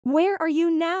Where are you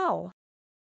now?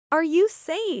 Are you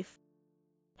safe?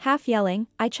 Half yelling,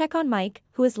 I check on Mike,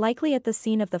 who is likely at the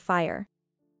scene of the fire.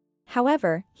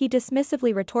 However, he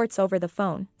dismissively retorts over the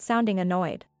phone, sounding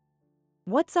annoyed.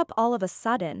 What's up all of a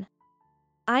sudden?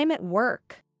 I'm at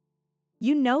work.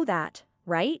 You know that,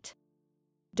 right?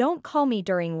 Don't call me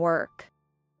during work.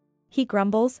 He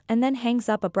grumbles and then hangs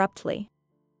up abruptly.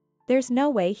 There's no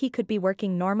way he could be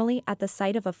working normally at the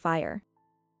site of a fire.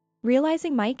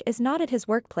 Realizing Mike is not at his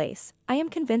workplace, I am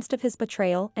convinced of his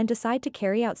betrayal and decide to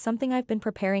carry out something I've been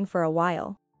preparing for a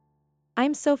while.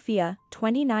 I'm Sophia,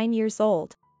 29 years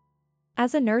old.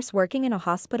 As a nurse working in a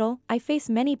hospital, I face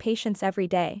many patients every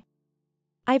day.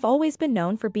 I've always been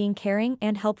known for being caring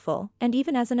and helpful, and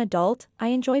even as an adult, I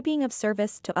enjoy being of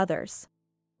service to others.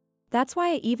 That's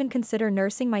why I even consider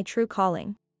nursing my true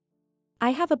calling.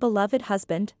 I have a beloved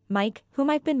husband, Mike, whom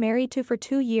I've been married to for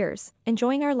 2 years,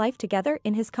 enjoying our life together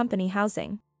in his company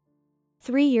housing.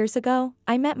 3 years ago,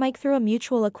 I met Mike through a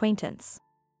mutual acquaintance.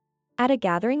 At a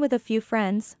gathering with a few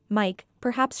friends, Mike,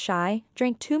 perhaps shy,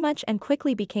 drank too much and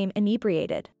quickly became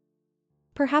inebriated.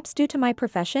 Perhaps due to my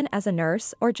profession as a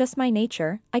nurse or just my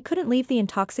nature, I couldn't leave the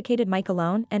intoxicated Mike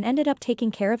alone and ended up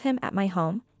taking care of him at my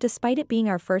home, despite it being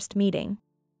our first meeting.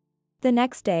 The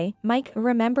next day, Mike,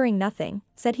 remembering nothing,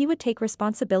 said he would take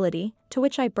responsibility, to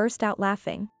which I burst out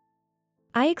laughing.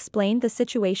 I explained the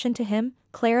situation to him,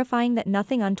 clarifying that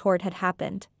nothing untoward had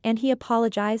happened, and he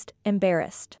apologized,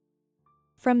 embarrassed.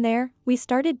 From there, we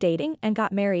started dating and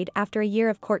got married after a year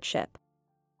of courtship.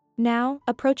 Now,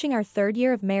 approaching our 3rd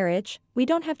year of marriage, we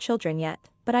don't have children yet,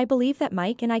 but I believe that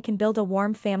Mike and I can build a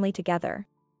warm family together.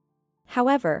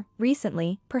 However,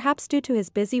 recently, perhaps due to his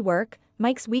busy work,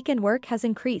 Mike's weekend work has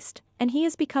increased, and he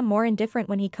has become more indifferent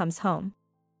when he comes home.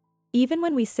 Even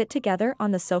when we sit together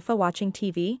on the sofa watching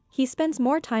TV, he spends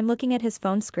more time looking at his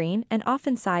phone screen and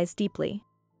often sighs deeply.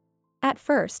 At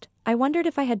first, I wondered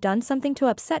if I had done something to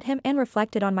upset him and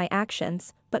reflected on my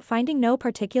actions, but finding no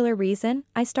particular reason,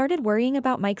 I started worrying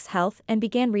about Mike's health and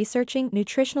began researching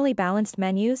nutritionally balanced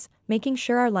menus, making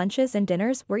sure our lunches and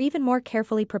dinners were even more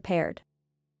carefully prepared.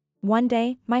 One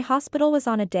day, my hospital was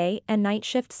on a day and night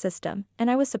shift system,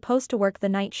 and I was supposed to work the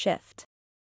night shift.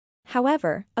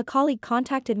 However, a colleague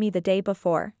contacted me the day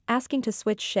before, asking to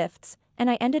switch shifts, and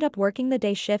I ended up working the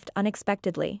day shift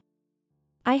unexpectedly.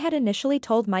 I had initially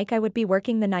told Mike I would be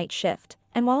working the night shift,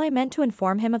 and while I meant to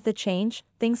inform him of the change,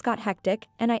 things got hectic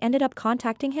and I ended up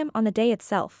contacting him on the day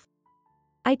itself.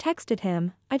 I texted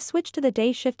him, "I've switched to the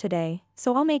day shift today,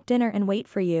 so I'll make dinner and wait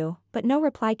for you," but no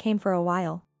reply came for a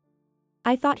while.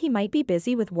 I thought he might be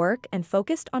busy with work and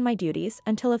focused on my duties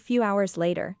until a few hours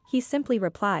later, he simply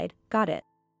replied, "Got it."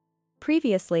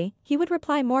 Previously, he would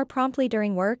reply more promptly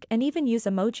during work and even use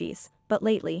emojis, but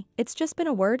lately, it's just been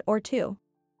a word or two.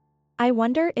 I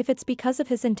wonder if it's because of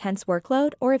his intense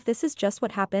workload or if this is just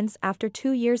what happens after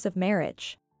 2 years of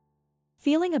marriage.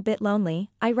 Feeling a bit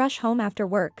lonely, I rush home after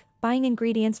work, buying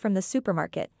ingredients from the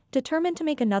supermarket, determined to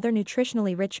make another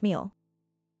nutritionally rich meal.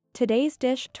 Today's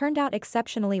dish turned out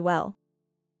exceptionally well.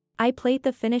 I plate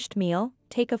the finished meal,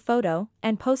 take a photo,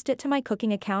 and post it to my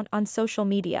cooking account on social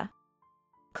media.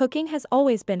 Cooking has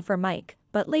always been for Mike,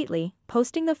 but lately,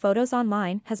 posting the photos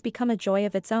online has become a joy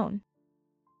of its own.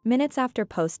 Minutes after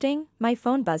posting, my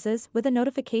phone buzzes with a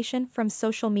notification from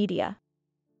social media.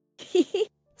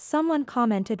 Someone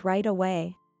commented right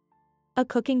away. A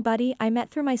cooking buddy I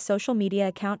met through my social media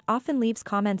account often leaves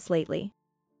comments lately.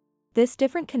 This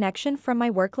different connection from my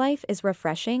work life is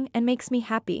refreshing and makes me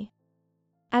happy.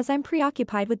 As I'm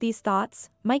preoccupied with these thoughts,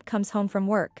 Mike comes home from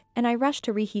work, and I rush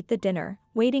to reheat the dinner,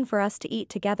 waiting for us to eat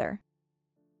together.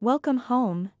 Welcome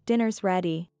home, dinner's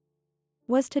ready.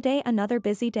 Was today another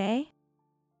busy day?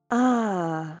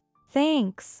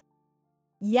 Thanks.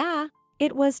 Yeah,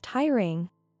 it was tiring.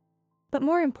 But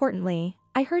more importantly,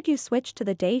 I heard you switched to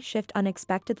the day shift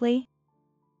unexpectedly.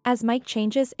 As Mike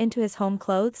changes into his home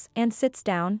clothes and sits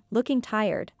down, looking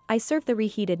tired, I serve the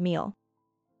reheated meal.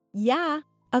 Yeah.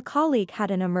 A colleague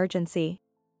had an emergency.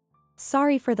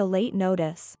 Sorry for the late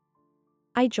notice.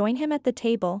 I join him at the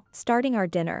table, starting our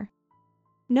dinner.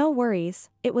 No worries,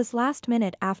 it was last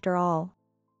minute after all.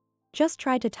 Just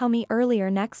try to tell me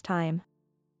earlier next time.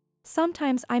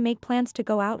 Sometimes I make plans to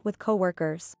go out with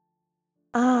coworkers.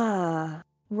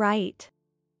 Right.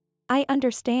 I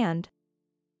understand.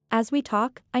 As we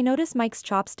talk, I notice Mike's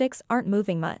chopsticks aren't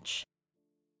moving much.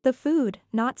 The food,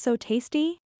 not so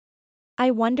tasty? I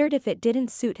wondered if it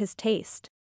didn't suit his taste.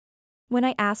 When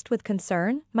I asked with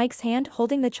concern, Mike's hand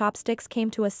holding the chopsticks came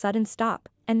to a sudden stop,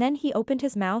 and then he opened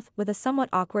his mouth with a somewhat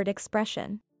awkward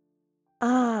expression.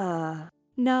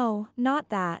 No, not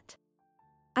that.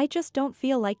 I just don't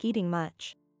feel like eating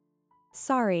much.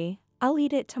 Sorry, I'll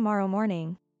eat it tomorrow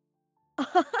morning.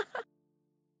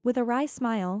 With a wry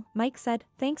smile, Mike said,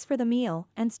 "Thanks for the meal,"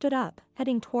 and stood up,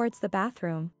 heading towards the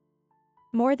bathroom.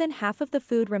 More than half of the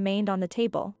food remained on the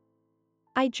table.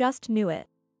 I just knew it.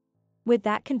 With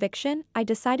that conviction, I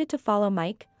decided to follow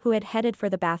Mike, who had headed for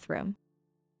the bathroom.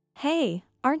 "Hey,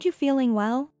 aren't you feeling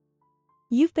well?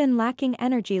 You've been lacking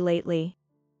energy lately.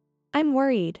 I'm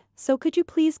worried, so could you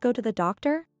please go to the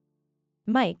doctor?"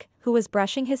 Mike, who was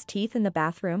brushing his teeth in the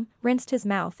bathroom, rinsed his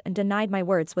mouth and denied my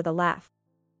words with a laugh.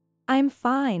 "I'm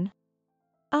fine.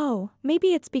 Oh,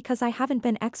 maybe it's because I haven't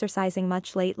been exercising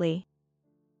much lately.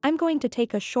 I'm going to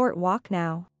take a short walk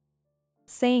now."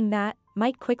 Saying that,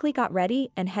 Mike quickly got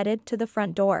ready and headed to the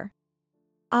front door.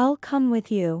 "I'll come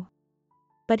with you."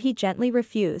 But he gently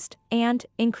refused, and,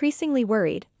 increasingly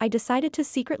worried, I decided to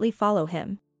secretly follow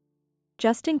him.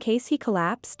 Just in case he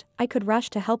collapsed, I could rush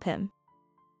to help him.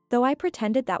 Though I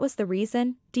pretended that was the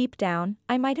reason, deep down,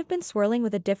 I might have been swirling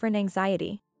with a different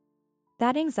anxiety.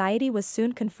 That anxiety was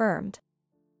soon confirmed.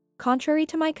 Contrary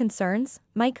to my concerns,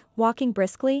 Mike, walking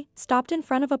briskly, stopped in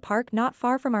front of a park not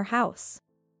far from our house.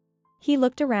 He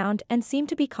looked around and seemed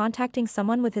to be contacting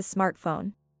someone with his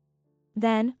smartphone.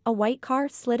 Then, a white car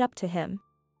slid up to him.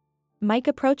 Mike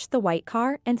approached the white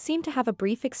car and seemed to have a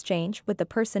brief exchange with the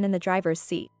person in the driver's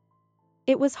seat.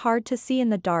 It was hard to see in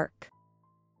the dark.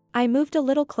 I moved a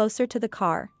little closer to the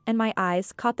car, and my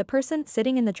eyes caught the person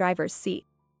sitting in the driver's seat.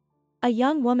 A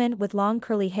young woman with long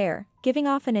curly hair, giving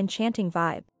off an enchanting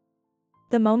vibe.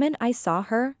 The moment I saw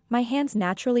her, my hands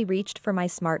naturally reached for my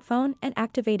smartphone and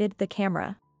activated the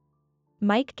camera.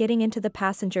 Mike getting into the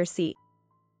passenger seat.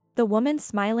 The woman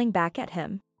smiling back at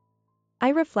him. I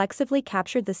reflexively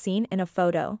captured the scene in a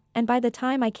photo, and by the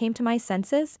time I came to my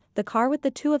senses, the car with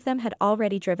the two of them had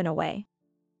already driven away.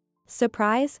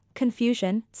 Surprise,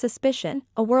 confusion, suspicion,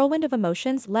 a whirlwind of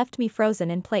emotions left me frozen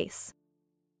in place.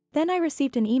 Then I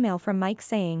received an email from Mike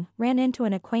saying, "Ran into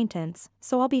an acquaintance,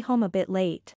 so I'll be home a bit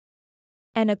late."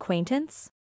 An acquaintance?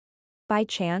 By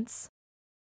chance?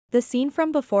 The scene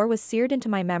from before was seared into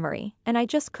my memory, and I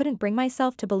just couldn't bring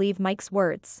myself to believe Mike's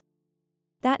words.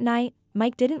 That night,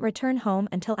 Mike didn't return home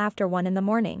until after 1 in the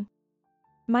morning.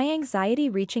 My anxiety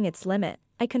reaching its limit,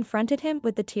 I confronted him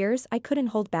with the tears I couldn't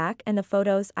hold back and the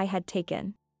photos I had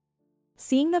taken.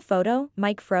 Seeing the photo,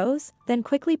 Mike froze, then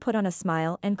quickly put on a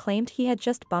smile and claimed he had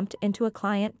just bumped into a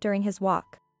client during his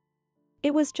walk.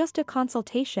 "It was just a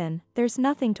consultation, there's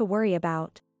nothing to worry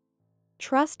about.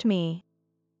 Trust me."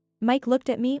 Mike looked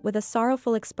at me with a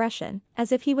sorrowful expression,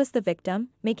 as if he was the victim,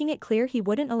 making it clear he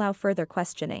wouldn't allow further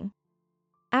questioning.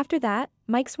 After that,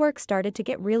 Mike's work started to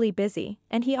get really busy,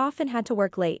 and he often had to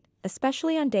work late,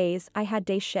 especially on days I had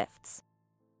day shifts.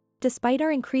 Despite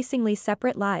our increasingly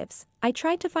separate lives, I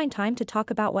tried to find time to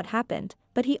talk about what happened,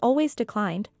 but he always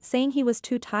declined, saying he was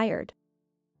too tired.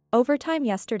 Overtime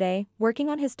yesterday, working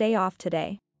on his day off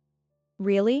today.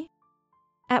 Really?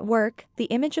 At work, the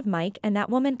image of Mike and that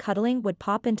woman cuddling would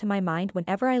pop into my mind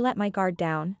whenever I let my guard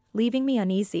down, leaving me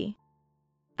uneasy.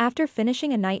 After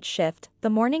finishing a night shift, the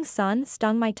morning sun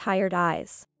stung my tired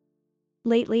eyes.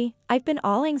 Lately, I've been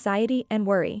all anxiety and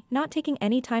worry, not taking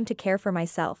any time to care for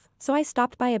myself, so I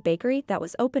stopped by a bakery that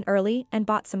was open early and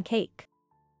bought some cake.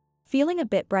 Feeling a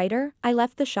bit brighter, I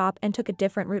left the shop and took a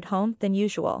different route home than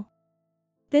usual.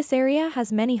 This area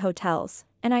has many hotels,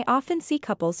 and I often see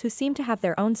couples who seem to have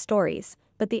their own stories,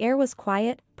 but the air was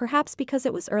quiet, perhaps because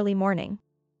it was early morning.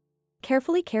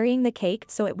 Carefully carrying the cake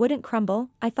so it wouldn't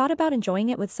crumble, I thought about enjoying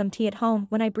it with some tea at home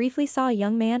when I briefly saw a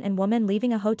young man and woman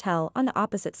leaving a hotel on the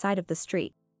opposite side of the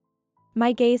street.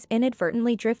 My gaze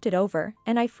inadvertently drifted over,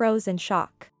 and I froze in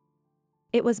shock.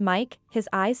 It was Mike, his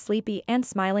eyes sleepy and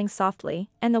smiling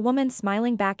softly, and the woman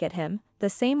smiling back at him, the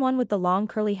same one with the long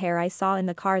curly hair I saw in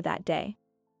the car that day.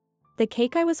 The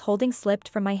cake I was holding slipped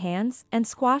from my hands and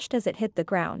squashed as it hit the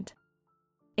ground.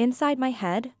 Inside my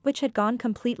head, which had gone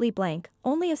completely blank,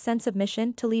 only a sense of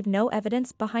mission to leave no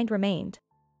evidence behind remained.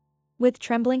 With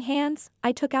trembling hands,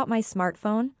 I took out my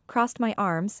smartphone, crossed my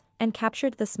arms, and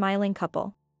captured the smiling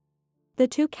couple. The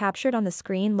two captured on the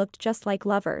screen looked just like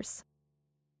lovers.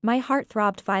 My heart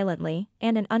throbbed violently,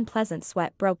 and an unpleasant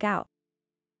sweat broke out.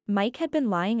 Mike had been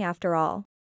lying after all.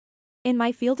 In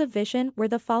my field of vision were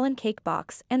the fallen cake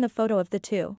box and the photo of the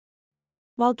two.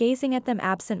 While gazing at them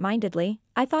absent-mindedly,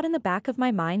 I thought in the back of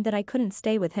my mind that I couldn't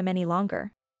stay with him any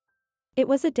longer. It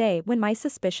was a day when my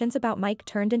suspicions about Mike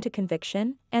turned into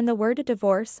conviction, and the word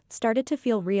divorce started to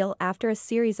feel real after a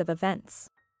series of events.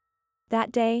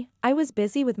 That day, I was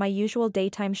busy with my usual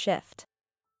daytime shift.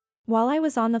 While I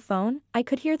was on the phone, I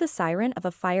could hear the siren of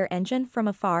a fire engine from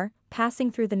afar,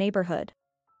 passing through the neighborhood.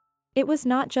 It was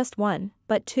not just one,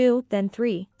 but two, then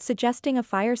three, suggesting a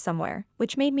fire somewhere,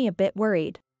 which made me a bit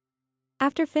worried.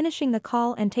 After finishing the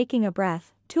call and taking a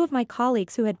breath, two of my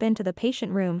colleagues who had been to the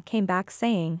patient room came back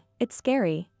saying, "It's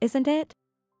scary, isn't it?"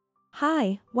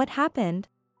 "Hi, what happened?"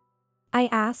 I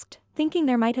asked, thinking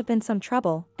there might have been some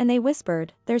trouble, and they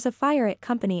whispered, "There's a fire at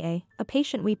Company A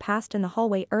patient we passed in the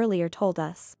hallway earlier told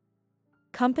us."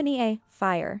 Company A,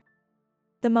 fire.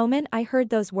 The moment I heard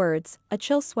those words, a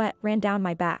chill sweat ran down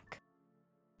my back.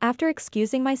 After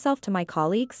excusing myself to my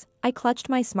colleagues, I clutched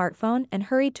my smartphone and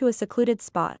hurried to a secluded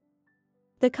spot.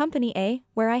 The Company A,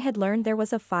 where I had learned there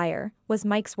was a fire, was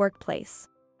Mike's workplace.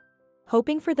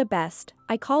 Hoping for the best,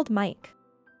 I called Mike.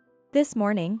 This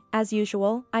morning, as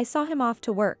usual, I saw him off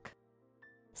to work.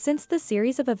 Since the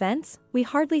series of events, we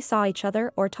hardly saw each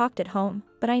other or talked at home,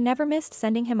 but I never missed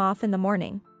sending him off in the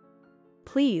morning.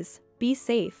 "Please, be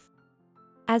safe."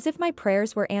 As if my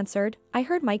prayers were answered, I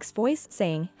heard Mike's voice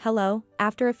saying, "Hello,"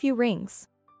 after a few rings.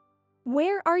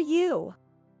 "Where are you?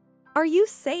 Are you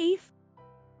safe?"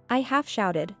 I half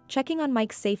shouted, checking on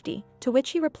Mike's safety, to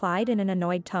which he replied in an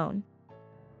annoyed tone.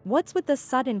 "What's with the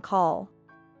sudden call?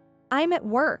 I'm at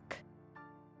work.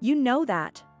 You know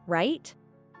that, right?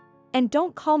 And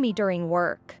don't call me during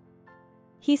work,"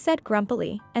 he said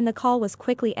grumpily, and the call was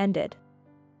quickly ended.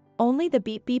 Only the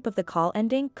beep beep of the call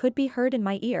ending could be heard in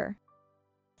my ear.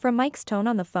 From Mike's tone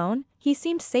on the phone, he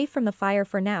seemed safe from the fire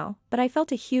for now, but I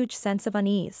felt a huge sense of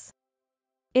unease.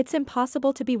 It's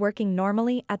impossible to be working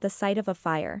normally at the sight of a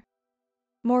fire.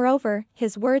 Moreover,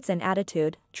 his words and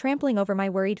attitude, trampling over my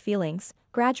worried feelings,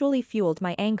 gradually fueled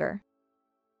my anger.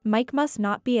 Mike must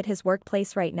not be at his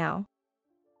workplace right now.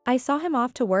 I saw him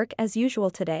off to work as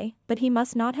usual today, but he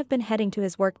must not have been heading to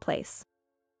his workplace.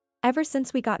 Ever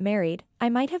since we got married, I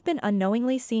might have been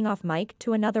unknowingly seeing off Mike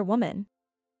to another woman.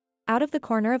 Out of the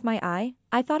corner of my eye,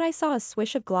 I thought I saw a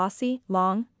swish of glossy,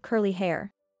 long, curly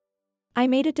hair. I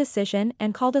made a decision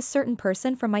and called a certain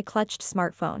person from my clutched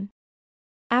smartphone.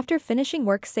 After finishing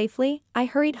work safely, I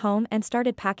hurried home and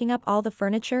started packing up all the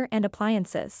furniture and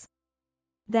appliances.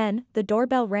 Then, the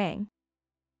doorbell rang.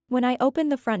 When I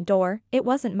opened the front door, it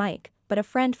wasn't Mike, but a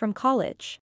friend from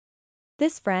college.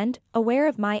 This friend, aware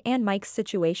of my and Mike's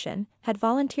situation, had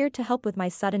volunteered to help with my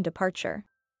sudden departure.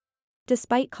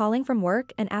 Despite calling from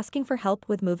work and asking for help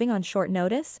with moving on short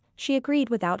notice, she agreed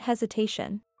without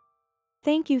hesitation.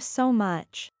 "Thank you so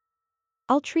much.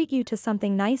 I'll treat you to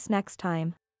something nice next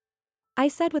time," I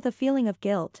said with a feeling of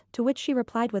guilt, to which she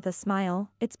replied with a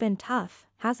smile, "It's been tough,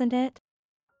 hasn't it?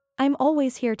 I'm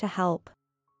always here to help."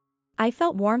 I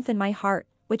felt warmth in my heart,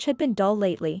 which had been dull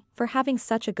lately, for having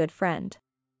such a good friend.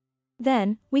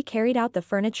 Then, we carried out the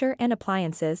furniture and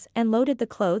appliances and loaded the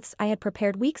clothes I had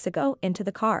prepared weeks ago into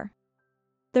the car.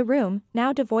 The room,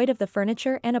 now devoid of the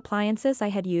furniture and appliances I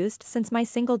had used since my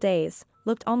single days,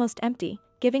 looked almost empty,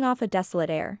 giving off a desolate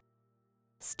air.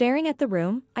 Staring at the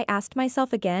room, I asked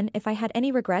myself again if I had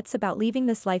any regrets about leaving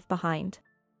this life behind.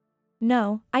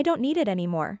 No, I don't need it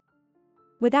anymore.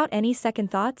 Without any second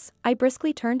thoughts, I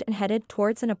briskly turned and headed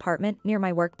towards an apartment near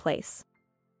my workplace.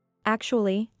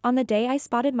 Actually, on the day I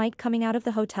spotted Mike coming out of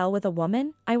the hotel with a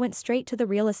woman, I went straight to the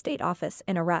real estate office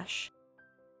in a rush.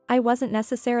 I wasn't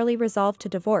necessarily resolved to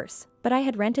divorce, but I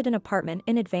had rented an apartment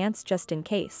in advance just in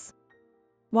case.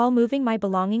 While moving my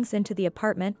belongings into the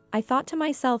apartment, I thought to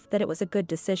myself that it was a good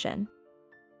decision.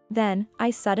 Then,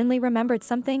 I suddenly remembered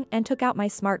something and took out my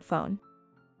smartphone.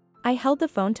 I held the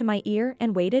phone to my ear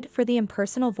and waited for the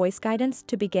impersonal voice guidance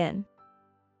to begin.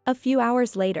 A few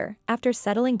hours later, after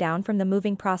settling down from the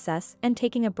moving process and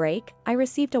taking a break, I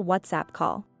received a WhatsApp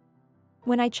call.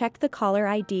 When I checked the caller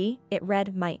ID, it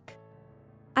read Mike.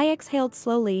 I exhaled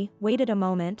slowly, waited a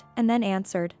moment, and then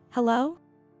answered, "Hello?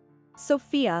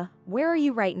 Sophia, where are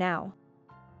you right now?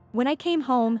 When I came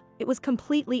home, it was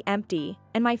completely empty,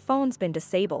 and my phone's been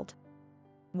disabled.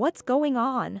 What's going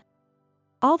on?"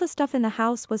 All the stuff in the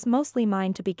house was mostly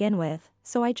mine to begin with,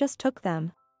 so I just took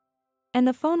them. And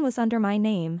the phone was under my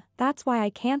name, that's why I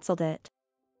cancelled it.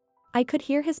 I could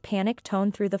hear his panic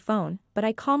tone through the phone, but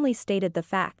I calmly stated the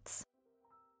facts.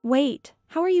 "Wait,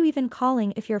 how are you even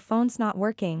calling if your phone's not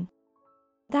working?"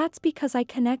 "That's because I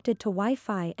connected to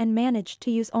Wi-Fi and managed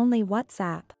to use only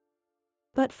WhatsApp."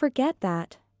 "But forget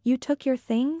that, you took your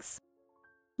things?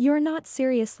 You're not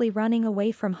seriously running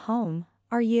away from home,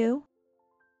 are you?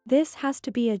 This has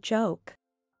to be a joke."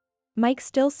 Mike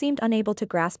still seemed unable to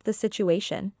grasp the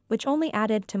situation, which only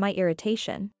added to my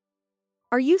irritation.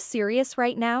 "Are you serious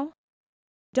right now?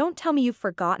 Don't tell me you've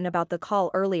forgotten about the call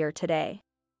earlier today.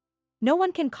 No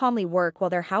one can calmly work while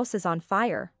their house is on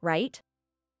fire, right?"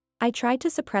 I tried to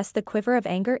suppress the quiver of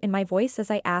anger in my voice as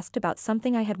I asked about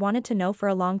something I had wanted to know for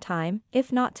a long time,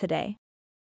 if not today.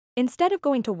 Instead of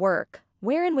going to work,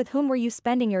 where and with whom were you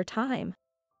spending your time?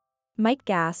 Mike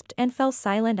gasped and fell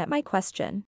silent at my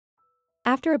question.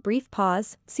 After a brief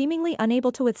pause, seemingly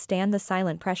unable to withstand the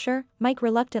silent pressure, Mike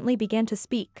reluctantly began to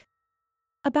speak.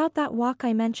 About that walk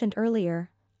I mentioned earlier,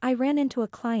 I ran into a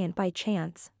client by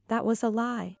chance. That was a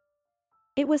lie.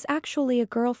 It was actually a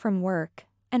girl from work,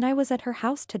 and I was at her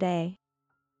house today.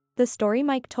 The story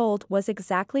Mike told was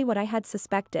exactly what I had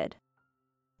suspected.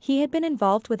 He had been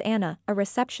involved with Anna, a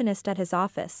receptionist at his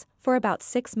office, for about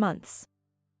 6 months.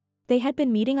 They had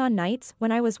been meeting on nights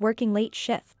when I was working late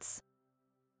shifts.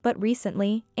 But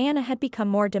recently, Anna had become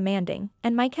more demanding,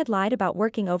 and Mike had lied about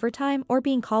working overtime or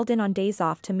being called in on days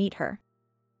off to meet her.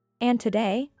 And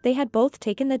today, they had both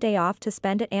taken the day off to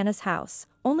spend at Anna's house,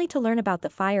 only to learn about the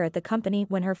fire at the company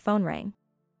when her phone rang.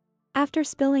 After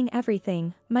spilling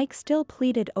everything, Mike still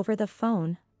pleaded over the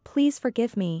phone, "Please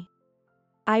forgive me."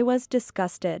 I was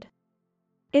disgusted.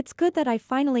 "It's good that I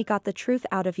finally got the truth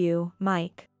out of you,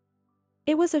 Mike.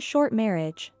 It was a short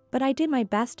marriage, but I did my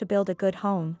best to build a good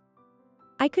home."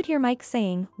 I could hear Mike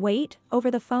saying, "Wait," over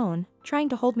the phone, trying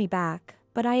to hold me back,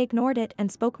 but I ignored it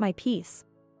and spoke my piece.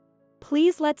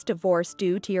 "Please let's divorce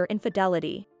due to your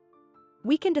infidelity.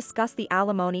 We can discuss the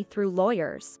alimony through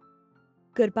lawyers.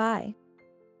 Goodbye."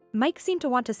 Mike seemed to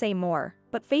want to say more,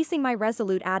 but facing my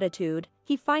resolute attitude,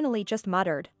 he finally just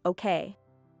muttered, "Okay."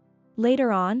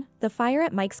 Later on, the fire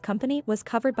at Mike's company was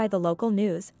covered by the local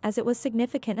news as it was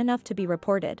significant enough to be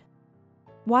reported.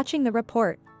 Watching the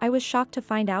report, I was shocked to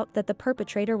find out that the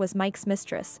perpetrator was Mike's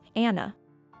mistress, Anna.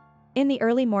 In the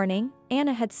early morning,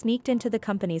 Anna had sneaked into the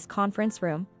company's conference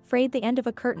room, frayed the end of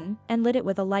a curtain, and lit it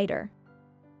with a lighter.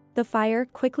 The fire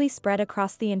quickly spread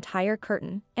across the entire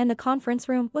curtain, and the conference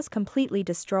room was completely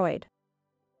destroyed.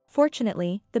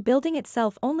 Fortunately, the building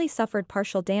itself only suffered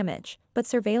partial damage, but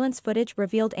surveillance footage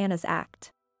revealed Anna's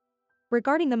act.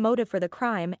 Regarding the motive for the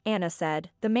crime, Anna said,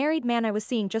 "The married man I was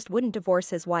seeing just wouldn't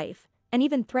divorce his wife, and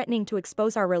even threatening to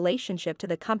expose our relationship to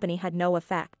the company had no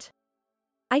effect.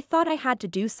 I thought I had to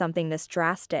do something this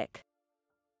drastic."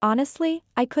 Honestly,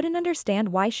 I couldn't understand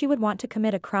why she would want to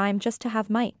commit a crime just to have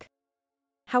Mike.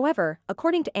 However,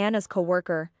 according to Anna's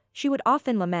coworker, she would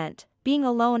often lament, "Being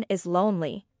alone is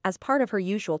lonely," as part of her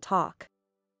usual talk.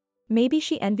 Maybe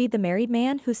she envied the married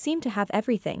man who seemed to have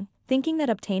everything, thinking that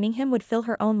obtaining him would fill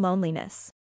her own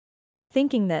loneliness.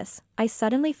 Thinking this, I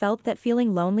suddenly felt that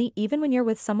feeling lonely even when you're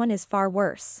with someone is far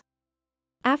worse.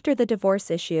 After the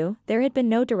divorce issue, there had been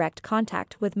no direct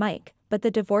contact with Mike, but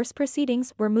the divorce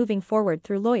proceedings were moving forward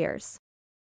through lawyers.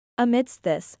 Amidst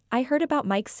this, I heard about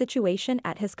Mike's situation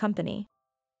at his company.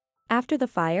 After the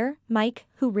fire, Mike,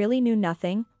 who really knew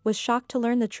nothing, was shocked to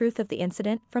learn the truth of the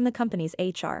incident from the company's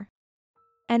HR.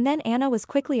 And then Anna was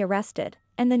quickly arrested,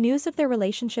 and the news of their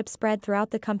relationship spread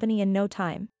throughout the company in no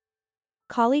time.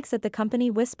 Colleagues at the company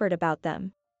whispered about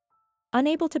them.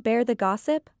 Unable to bear the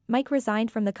gossip, Mike resigned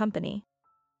from the company.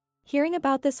 Hearing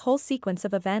about this whole sequence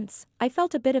of events, I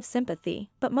felt a bit of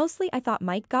sympathy, but mostly I thought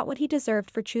Mike got what he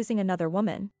deserved for choosing another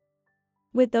woman.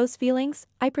 With those feelings,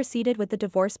 I proceeded with the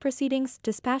divorce proceedings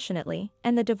dispassionately,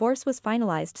 and the divorce was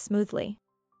finalized smoothly.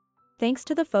 Thanks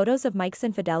to the photos of Mike's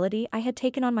infidelity I had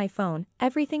taken on my phone,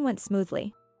 everything went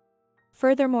smoothly.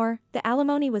 Furthermore, the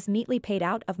alimony was neatly paid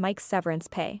out of Mike's severance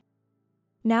pay.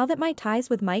 Now that my ties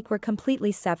with Mike were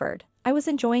completely severed, I was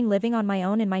enjoying living on my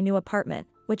own in my new apartment,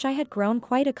 which I had grown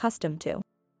quite accustomed to.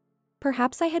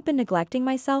 Perhaps I had been neglecting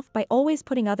myself by always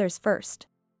putting others first.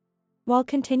 While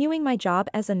continuing my job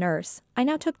as a nurse, I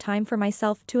now took time for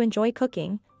myself to enjoy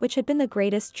cooking, which had been the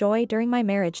greatest joy during my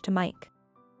marriage to Mike.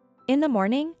 In the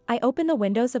morning, I opened the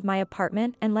windows of my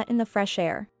apartment and let in the fresh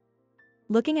air.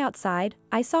 Looking outside,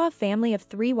 I saw a family of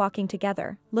 3 walking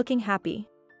together, looking happy.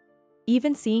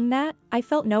 Even seeing that, I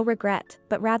felt no regret,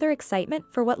 but rather excitement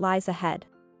for what lies ahead.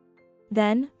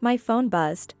 Then, my phone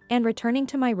buzzed, and returning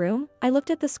to my room, I looked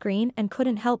at the screen and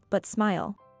couldn't help but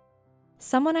smile.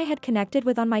 Someone I had connected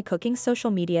with on my cooking social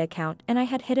media account, and I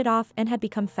had hit it off and had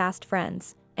become fast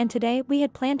friends, and today we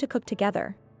had planned to cook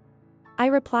together. I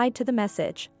replied to the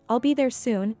message, "I'll be there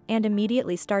soon," and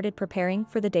immediately started preparing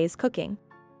for the day's cooking.